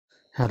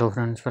Hello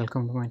friends,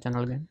 welcome to my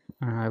channel again.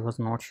 I was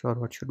not sure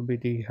what should be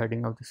the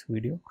heading of this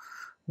video,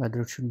 whether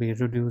it should be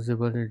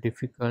irreducible,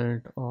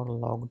 difficult or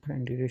locked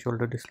anterior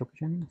shoulder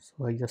dislocation.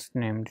 So I just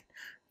named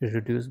it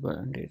irreducible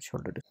anterior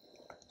shoulder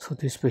dislocation. So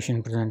this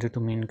patient presented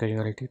to me in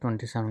casualty,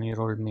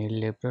 27-year-old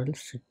male laborer,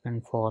 slip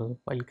and fall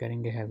while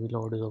carrying a heavy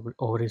load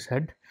over his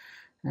head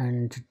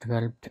and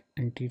developed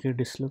anterior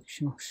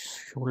dislocation of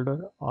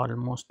shoulder,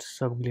 almost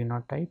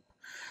subglenar type,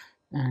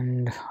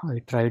 and I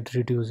tried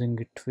reducing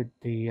it with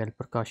the L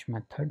Prakash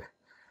method.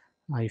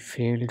 I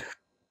failed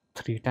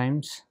 3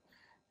 times,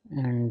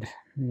 and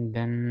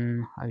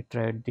then I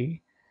tried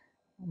the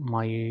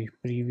my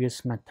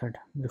previous method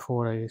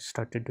before I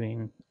started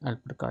doing L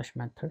Prakash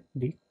method,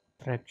 the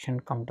traction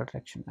counter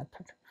traction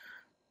method.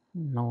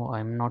 No,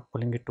 I'm not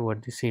pulling it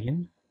toward the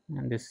ceiling,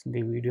 and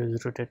the video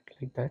is rotated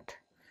like that,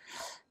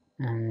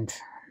 and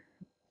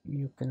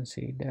you can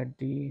see that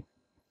the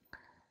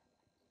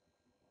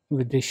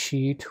with the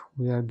sheet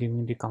we are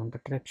giving the counter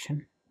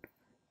traction,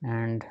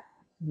 and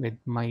with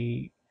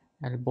my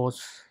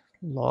elbows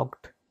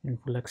locked in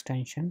full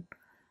extension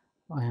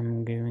I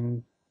am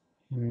giving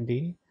him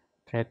the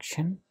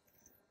traction.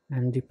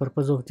 And the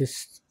purpose of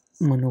this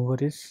maneuver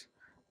is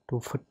to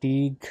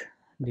fatigue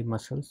the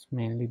muscles,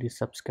 mainly the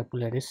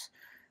subscapularis,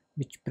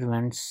 which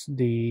prevents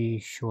the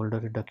shoulder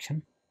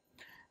reduction,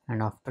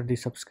 and after the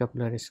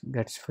subscapularis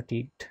gets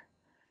fatigued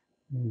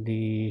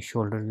the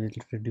shoulder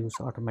will reduce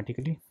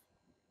automatically.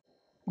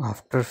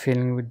 After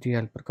failing with the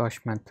L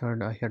Prakash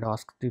method, I had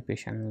asked the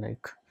patient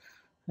like,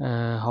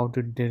 how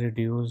did they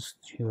reduce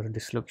your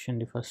dislocation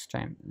the first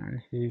time,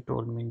 and he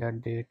told me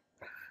that they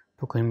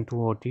took him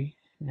to OT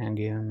and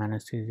gave him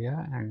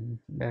anesthesia, and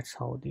that's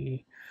how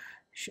the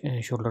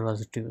shoulder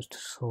was reduced.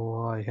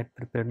 So I had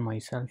prepared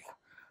myself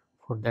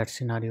for that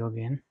scenario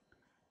again.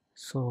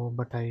 So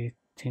but I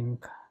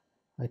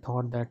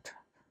thought that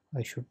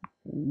I should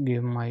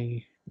give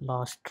my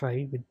last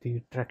try with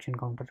the traction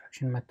counter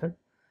traction method,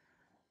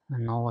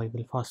 and now I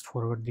will fast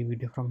forward the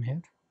video from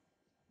here.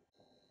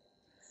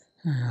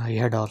 I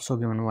had also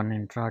given one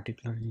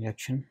intra-articular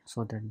injection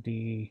so that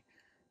the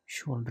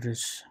shoulder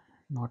is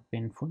not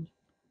painful.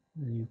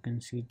 You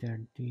can see that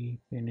the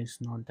pain is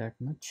not that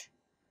much,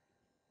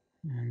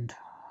 and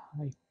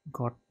I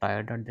got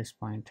tired at this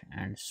point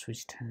and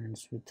switched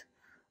hands with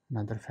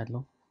another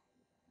fellow,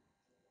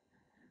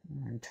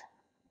 and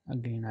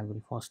again I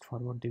will fast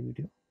forward the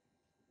video.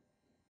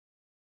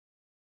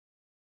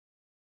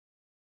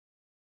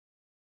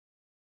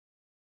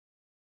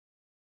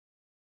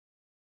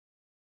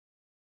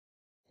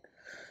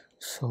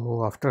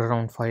 So after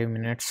around 5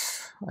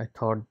 minutes I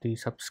thought the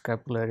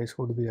subscapularis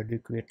would be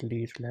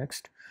adequately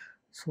relaxed,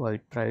 so I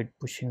tried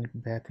pushing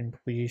it back into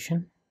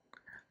position.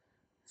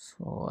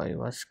 So I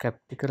was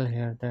skeptical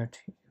here that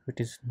if it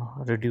is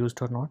not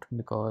reduced or not,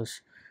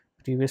 because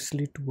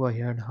previously too I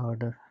had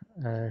heard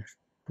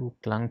two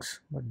clunks,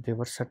 but they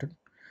were subtle.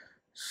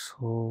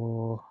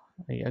 So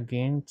I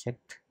again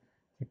checked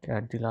it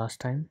at the last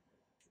time.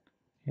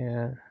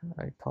 Here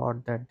I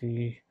thought that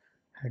the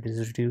head is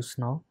reduced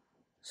now,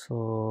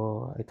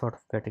 so I thought of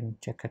getting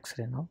check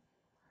X-ray now,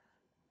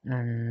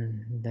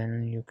 and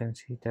then you can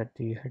see that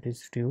the head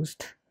is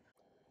reduced.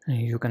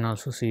 You can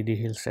also see the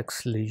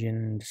Hill-Sachs lesion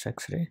in this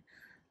X-ray,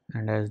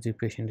 and as the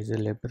patient is a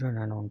laborer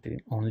and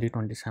only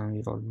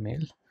 27-year-old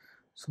male,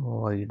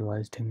 so I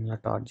advised him a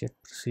target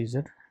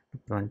procedure to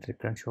prevent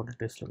recurrent shoulder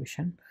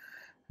dislocation.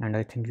 And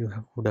I think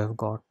would have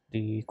got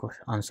the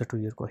answer to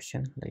your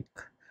question,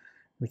 like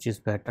which is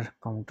better,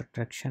 counter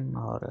traction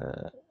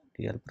or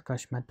the L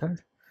Prakash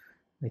method.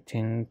 I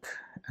think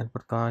L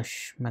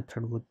Prakash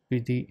method would be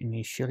the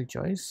initial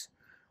choice,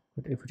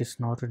 but if it is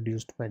not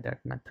reduced by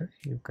that method,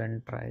 you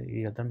can try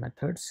the other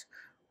methods,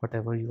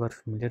 whatever you are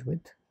familiar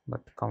with.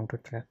 But counter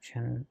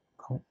traction,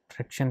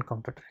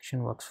 counter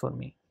traction works for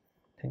me.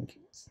 Thank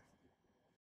you.